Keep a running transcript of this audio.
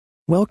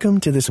Welcome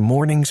to this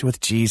Mornings with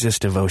Jesus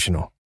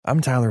devotional. I'm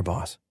Tyler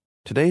Boss.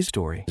 Today's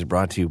story is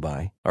brought to you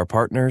by our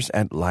partners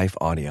at Life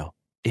Audio.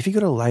 If you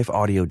go to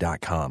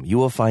lifeaudio.com, you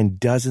will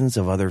find dozens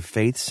of other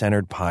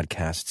faith-centered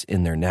podcasts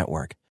in their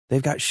network.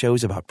 They've got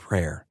shows about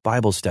prayer,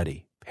 Bible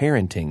study,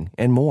 parenting,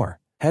 and more.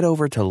 Head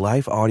over to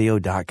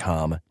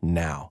lifeaudio.com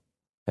now.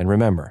 And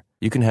remember,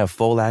 you can have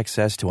full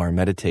access to our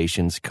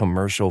meditations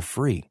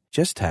commercial-free.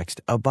 Just text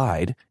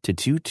ABIDE to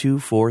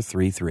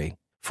 22433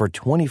 for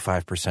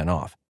 25%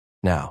 off.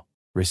 Now,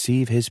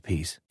 receive His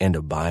peace and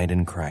abide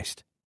in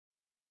Christ.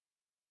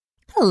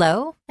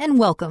 Hello, and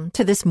welcome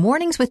to this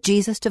Mornings with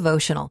Jesus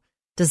devotional,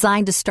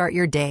 designed to start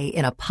your day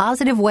in a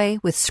positive way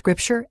with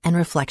scripture and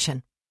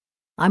reflection.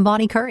 I'm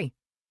Bonnie Curry.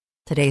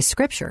 Today's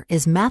scripture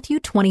is Matthew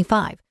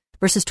 25,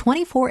 verses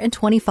 24 and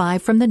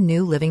 25 from the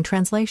New Living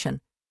Translation.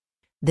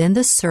 Then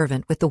the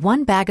servant with the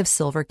 1 bag of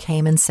silver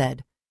came and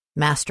said,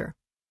 "Master,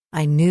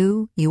 I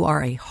knew you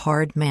are a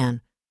hard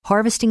man,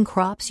 harvesting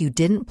crops you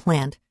didn't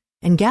plant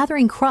and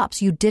gathering crops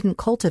you didn't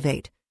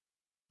cultivate.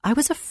 I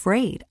was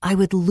afraid I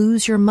would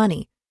lose your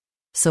money,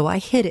 so I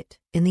hid it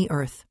in the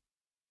earth.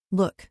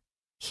 Look,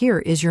 here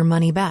is your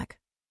money back."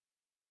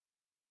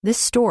 This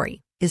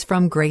story is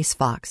from Grace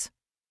Fox.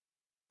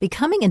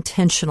 Becoming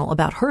intentional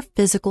about her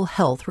physical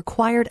health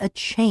required a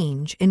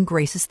change in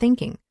Grace's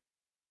thinking.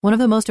 One of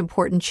the most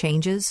important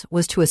changes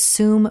was to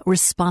assume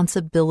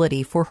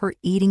responsibility for her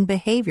eating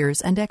behaviors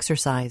and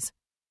exercise.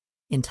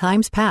 In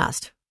times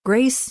past,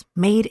 Grace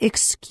made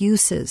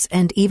excuses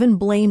and even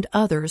blamed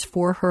others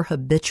for her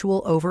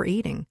habitual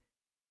overeating.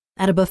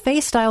 At a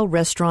buffet-style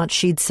restaurant,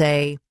 she'd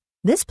say,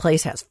 "This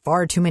place has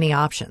far too many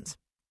options.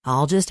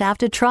 I'll just have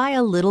to try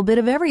a little bit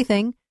of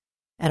everything."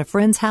 At a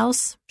friend's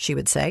house, she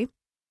would say,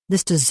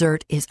 "This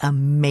dessert is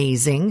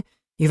amazing.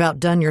 You've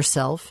outdone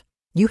yourself.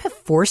 You have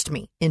forced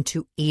me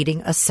into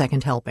eating a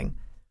second helping."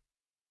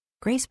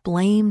 Grace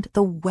blamed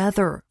the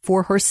weather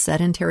for her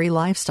sedentary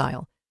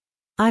lifestyle.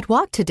 "I'd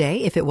walk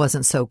today if it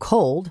wasn't so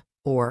cold,"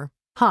 or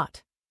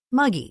hot,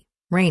 muggy,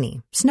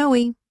 rainy,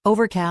 snowy,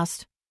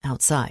 overcast,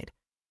 outside.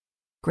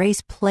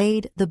 Grace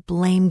played the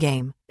blame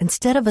game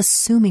instead of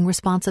assuming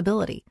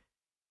responsibility.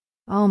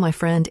 Oh, my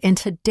friend, in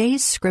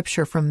today's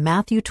scripture from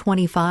Matthew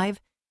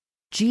 25,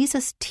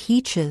 Jesus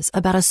teaches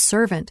about a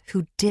servant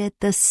who did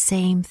the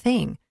same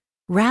thing,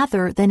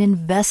 rather than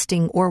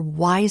investing or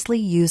wisely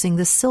using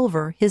the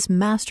silver his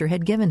master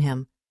had given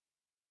him.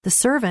 The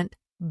servant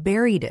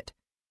buried it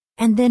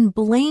and then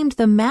blamed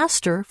the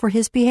master for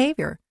his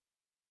behavior.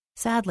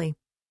 Sadly,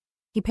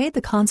 he paid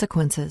the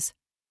consequences.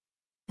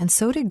 And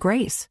so did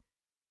Grace.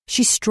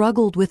 She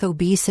struggled with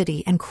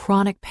obesity and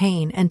chronic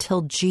pain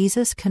until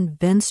Jesus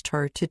convinced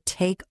her to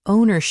take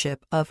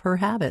ownership of her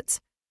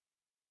habits.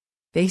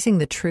 Facing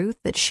the truth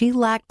that she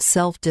lacked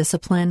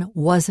self-discipline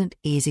wasn't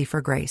easy for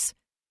Grace.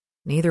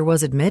 Neither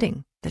was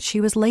admitting that she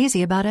was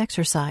lazy about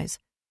exercise.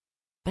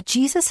 But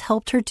Jesus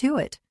helped her do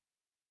it.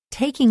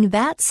 Taking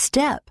that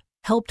step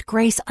helped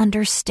Grace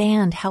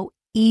understand how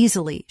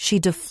easily she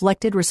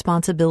deflected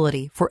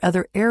responsibility for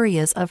other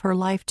areas of her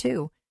life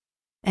too,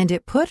 and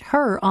it put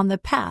her on the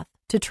path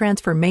to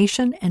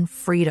transformation and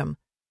freedom.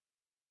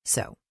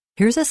 So,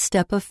 here's a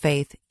step of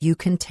faith you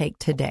can take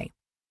today.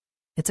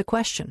 It's a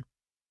question.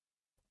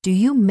 Do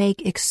you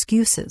make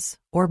excuses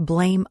or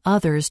blame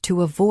others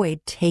to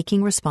avoid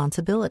taking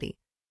responsibility?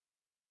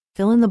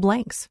 Fill in the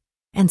blanks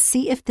and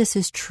see if this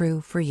is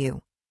true for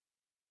you.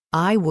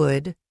 I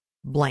would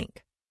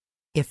blank,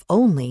 if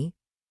only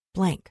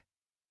blank.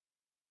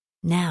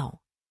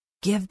 Now,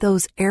 give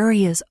those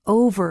areas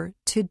over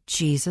to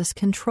Jesus'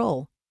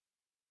 control.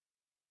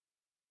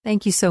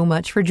 Thank you so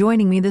much for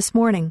joining me this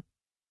morning.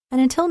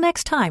 And until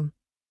next time,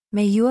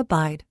 may you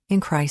abide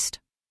in Christ.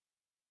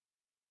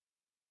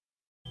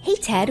 Hey,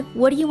 Ted,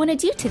 what do you want to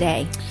do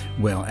today?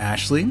 Well,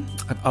 Ashley,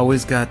 I've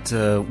always got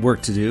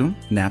work to do,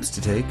 naps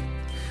to take.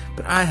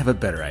 But I have a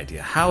better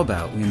idea. How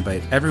about we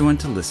invite everyone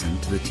to listen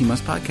to the Team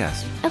Us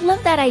podcast? I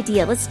love that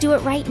idea. Let's do it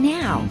right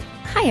now.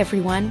 Hi,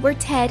 everyone. We're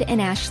Ted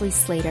and Ashley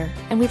Slater,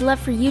 and we'd love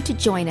for you to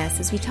join us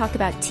as we talk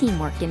about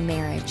teamwork in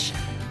marriage.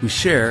 We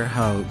share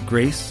how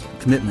grace,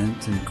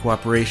 commitment, and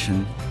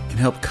cooperation can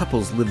help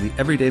couples live the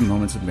everyday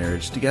moments of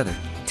marriage together.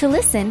 To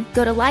listen,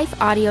 go to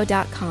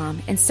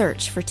lifeaudio.com and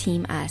search for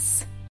Team Us.